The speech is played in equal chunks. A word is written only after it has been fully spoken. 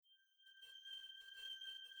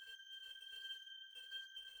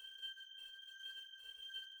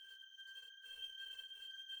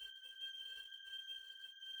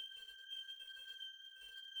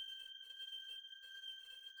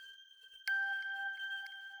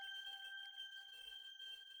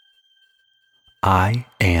I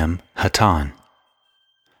am Hatan.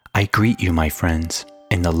 I greet you, my friends,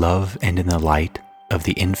 in the love and in the light of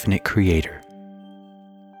the infinite Creator.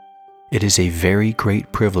 It is a very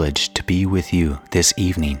great privilege to be with you this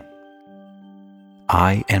evening.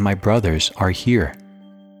 I and my brothers are here.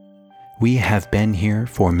 We have been here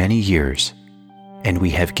for many years, and we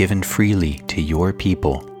have given freely to your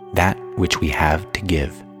people that which we have to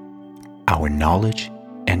give, our knowledge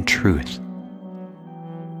and truth.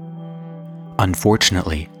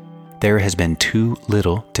 Unfortunately, there has been too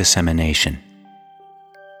little dissemination.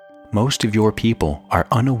 Most of your people are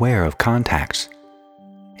unaware of contacts,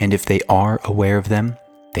 and if they are aware of them,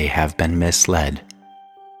 they have been misled.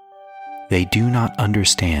 They do not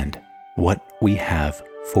understand what we have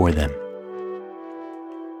for them.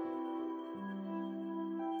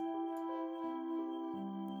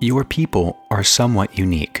 Your people are somewhat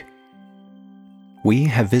unique. We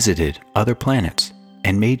have visited other planets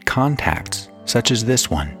and made contacts such as this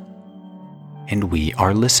one, and we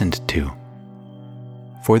are listened to,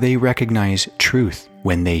 for they recognize truth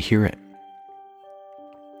when they hear it.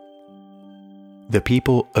 The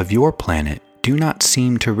people of your planet do not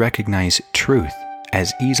seem to recognize truth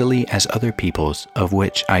as easily as other peoples of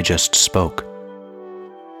which I just spoke.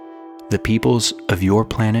 The peoples of your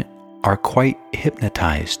planet are quite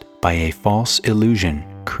hypnotized by a false illusion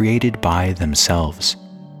created by themselves.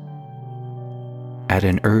 At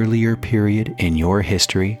an earlier period in your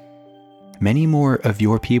history, many more of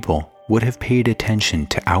your people would have paid attention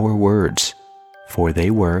to our words, for they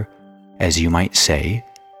were, as you might say,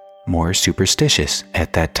 more superstitious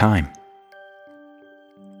at that time.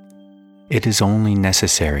 It is only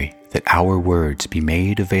necessary that our words be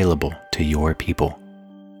made available to your people.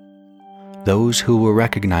 Those who will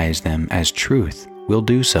recognize them as truth will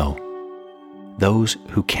do so. Those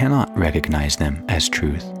who cannot recognize them as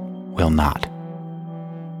truth will not.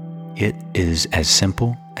 It is as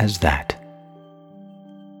simple as that.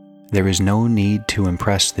 There is no need to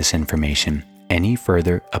impress this information any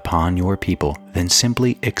further upon your people than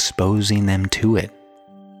simply exposing them to it.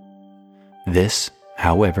 This,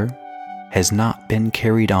 however, has not been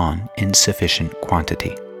carried on in sufficient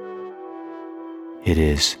quantity. It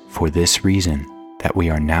is for this reason that we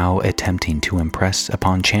are now attempting to impress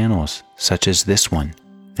upon channels such as this one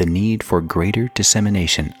the need for greater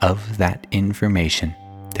dissemination of that information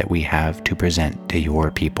that we have to present to your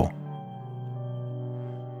people.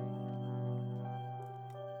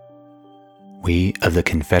 We of the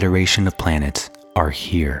Confederation of Planets are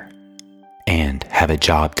here and have a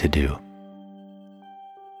job to do.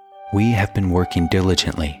 We have been working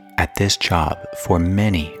diligently at this job for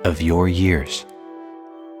many of your years.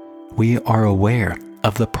 We are aware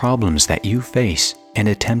of the problems that you face in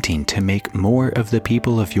attempting to make more of the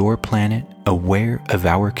people of your planet aware of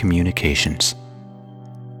our communications.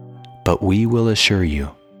 But we will assure you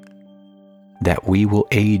that we will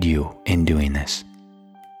aid you in doing this.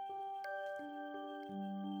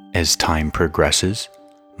 As time progresses,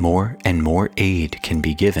 more and more aid can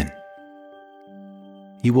be given.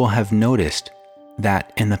 You will have noticed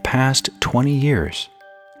that in the past 20 years,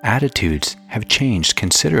 attitudes have changed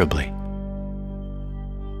considerably.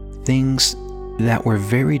 Things that were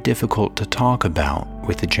very difficult to talk about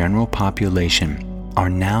with the general population are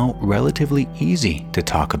now relatively easy to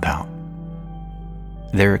talk about.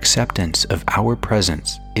 Their acceptance of our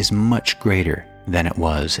presence is much greater than it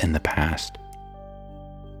was in the past.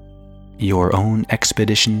 Your own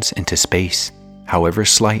expeditions into space, however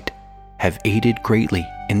slight, have aided greatly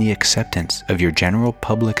in the acceptance of your general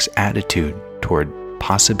public's attitude toward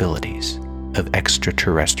possibilities of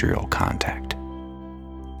extraterrestrial contact.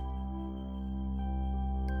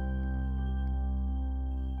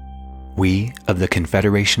 We of the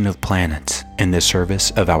Confederation of Planets, in the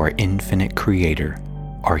service of our infinite Creator,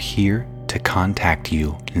 are here to contact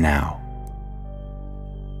you now.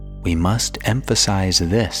 We must emphasize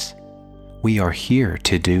this. We are here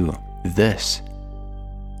to do this.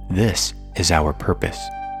 This is our purpose.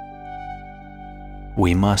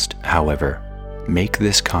 We must, however, make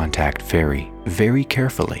this contact very, very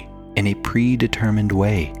carefully in a predetermined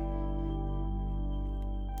way.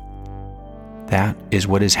 That is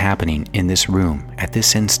what is happening in this room at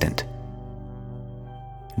this instant.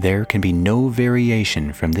 There can be no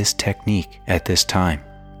variation from this technique at this time.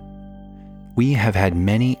 We have had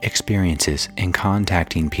many experiences in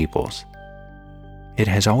contacting peoples. It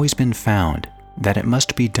has always been found that it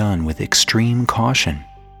must be done with extreme caution.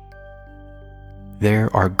 There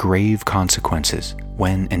are grave consequences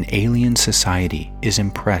when an alien society is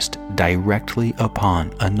impressed directly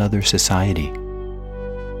upon another society,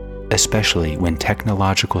 especially when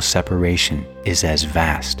technological separation is as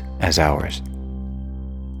vast as ours.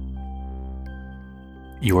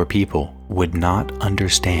 your people would not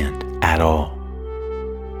understand at all.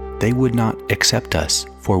 They would not accept us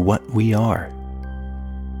for what we are.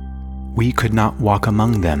 We could not walk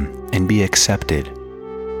among them and be accepted.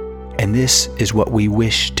 And this is what we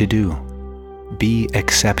wish to do, be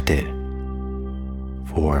accepted.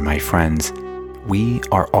 For, my friends, we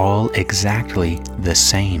are all exactly the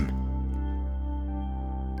same.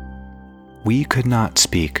 We could not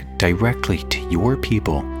speak directly to your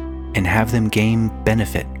people and have them gain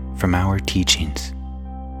benefit from our teachings.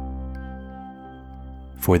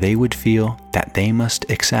 For they would feel that they must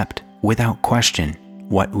accept without question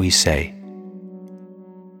what we say.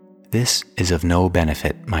 This is of no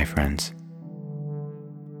benefit, my friends.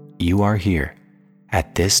 You are here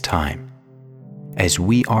at this time, as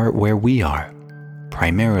we are where we are,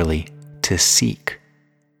 primarily to seek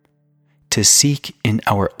in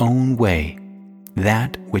our own way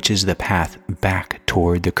that which is the path back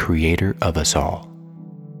toward the Creator of us all.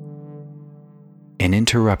 An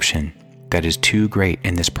interruption that is too great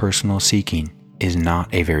in this personal seeking is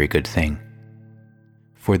not a very good thing.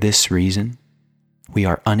 For this reason, we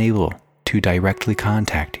are unable to directly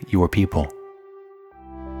contact your people.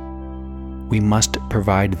 We must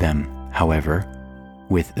provide them, however,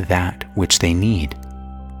 with that which they need.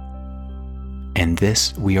 And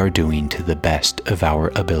this we are doing to the best of our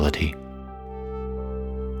ability.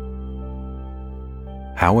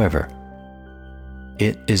 However,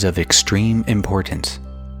 it is of extreme importance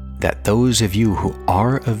that those of you who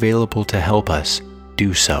are available to help us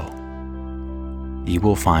do so. You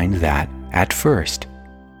will find that, at first,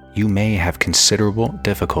 you may have considerable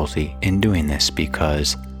difficulty in doing this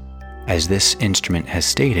because, as this instrument has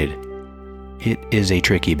stated, it is a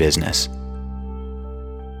tricky business.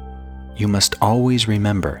 You must always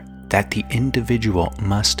remember that the individual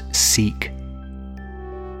must seek.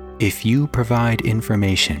 If you provide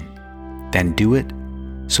information, then do it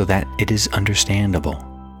so that it is understandable,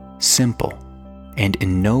 simple, and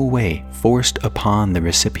in no way forced upon the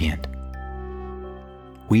recipient.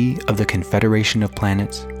 We of the Confederation of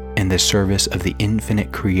Planets and the service of the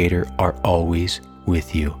Infinite Creator are always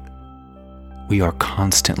with you. We are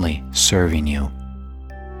constantly serving you.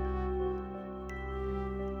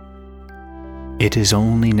 It is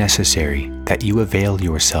only necessary that you avail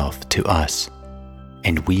yourself to us,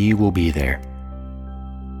 and we will be there.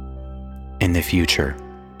 In the future,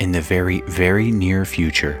 in the very, very near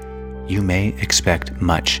future, you may expect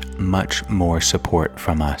much, much more support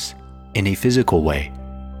from us in a physical way,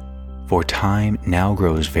 for time now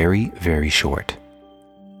grows very, very short.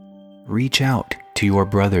 Reach out to your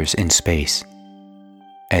brothers in space,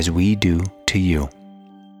 as we do to you.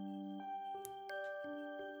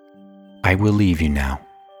 I will leave you now.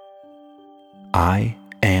 I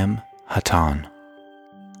am Hatonn.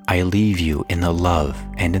 I leave you in the love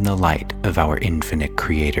and in the light of our infinite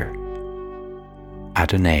Creator.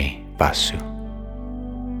 Adonai Vasu.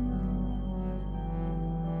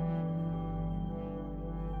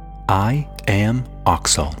 I am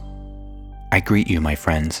Oxal. I greet you, my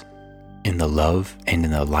friends, in the love and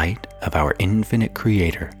in the light of our infinite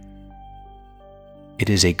Creator. It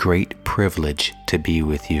is a great privilege to be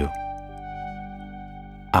with you.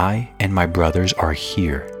 I and my brothers are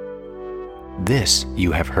here. This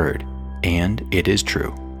you have heard, and it is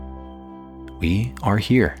true. We are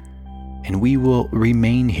here, and we will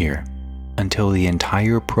remain here until the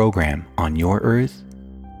entire program on your earth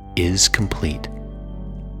is complete.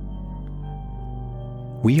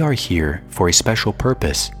 We are here for a special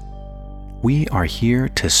purpose. We are here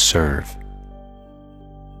to serve.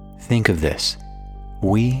 Think of this.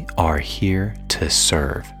 We are here to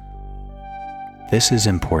serve. This is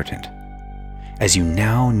important. As you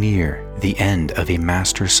now near the end of a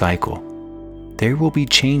master cycle, there will be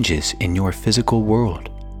changes in your physical world.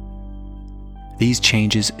 These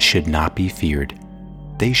changes should not be feared.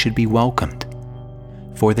 They should be welcomed,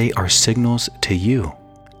 for they are signals to you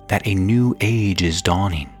that a new age is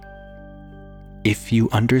dawning. If you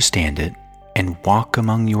understand it and walk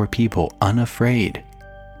among your people unafraid,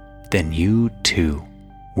 then you too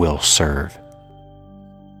will serve.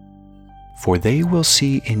 For they will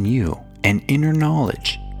see in you an inner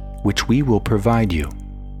knowledge which we will provide you.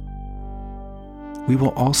 We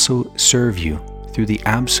will also serve you through the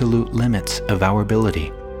absolute limits of our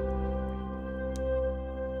ability.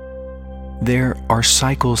 There are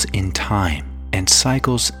cycles in time and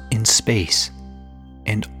cycles in space,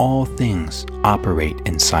 and all things operate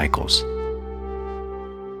in cycles.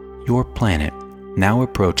 Your planet now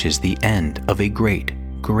approaches the end of a great,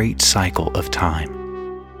 great cycle of time.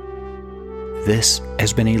 This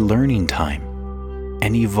has been a learning time,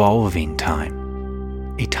 an evolving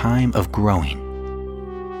time, a time of growing.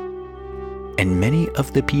 and many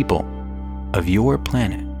of the people of your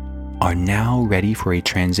planet are now ready for a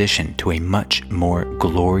transition to a much more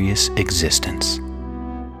glorious existence.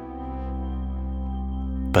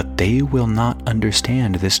 But they will not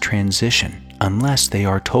understand this transition unless they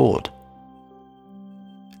are told.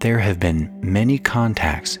 There have been many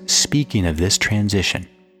contacts speaking of this transition,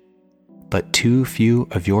 but too few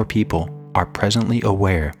of your people are presently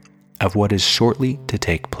aware of what is shortly to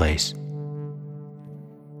take place.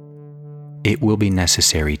 It will be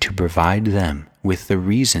necessary to provide them with the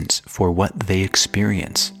reasons for what they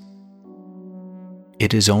experience.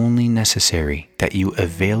 It is only necessary that you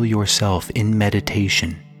avail yourself in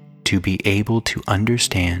meditation to be able to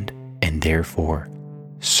understand and therefore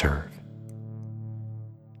serve.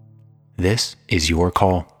 This is your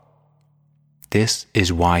call. This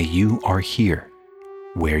is why you are here,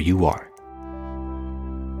 where you are.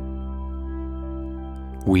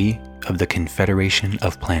 We of the Confederation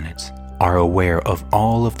of Planets are aware of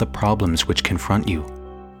all of the problems which confront you,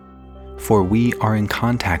 for we are in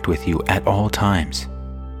contact with you at all times.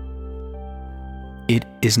 It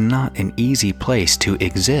is not an easy place to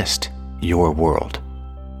exist, your world.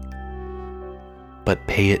 But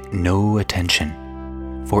pay it no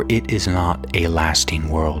attention, for it is not a lasting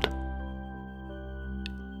world.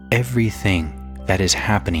 Everything that is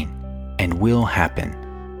happening and will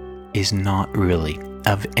happen is not really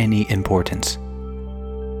of any importance.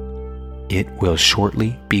 It will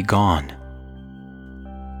shortly be gone.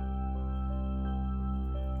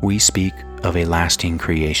 We speak of a lasting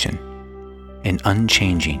creation, an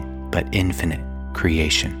unchanging but infinite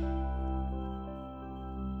creation.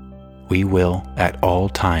 We will at all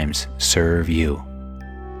times serve you.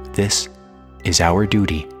 This is our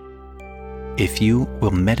duty. If you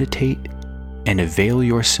will meditate and avail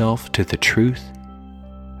yourself to the truth,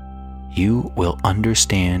 you will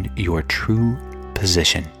understand your true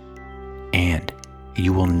position, and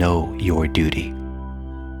you will know your duty.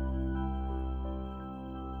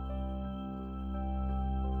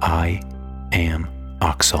 I am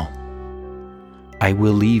Oxal. I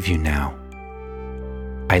will leave you now.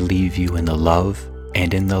 I leave you in the love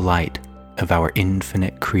and in the light of our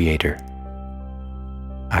infinite Creator.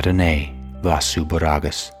 Adonai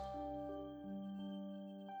Vasubharagas.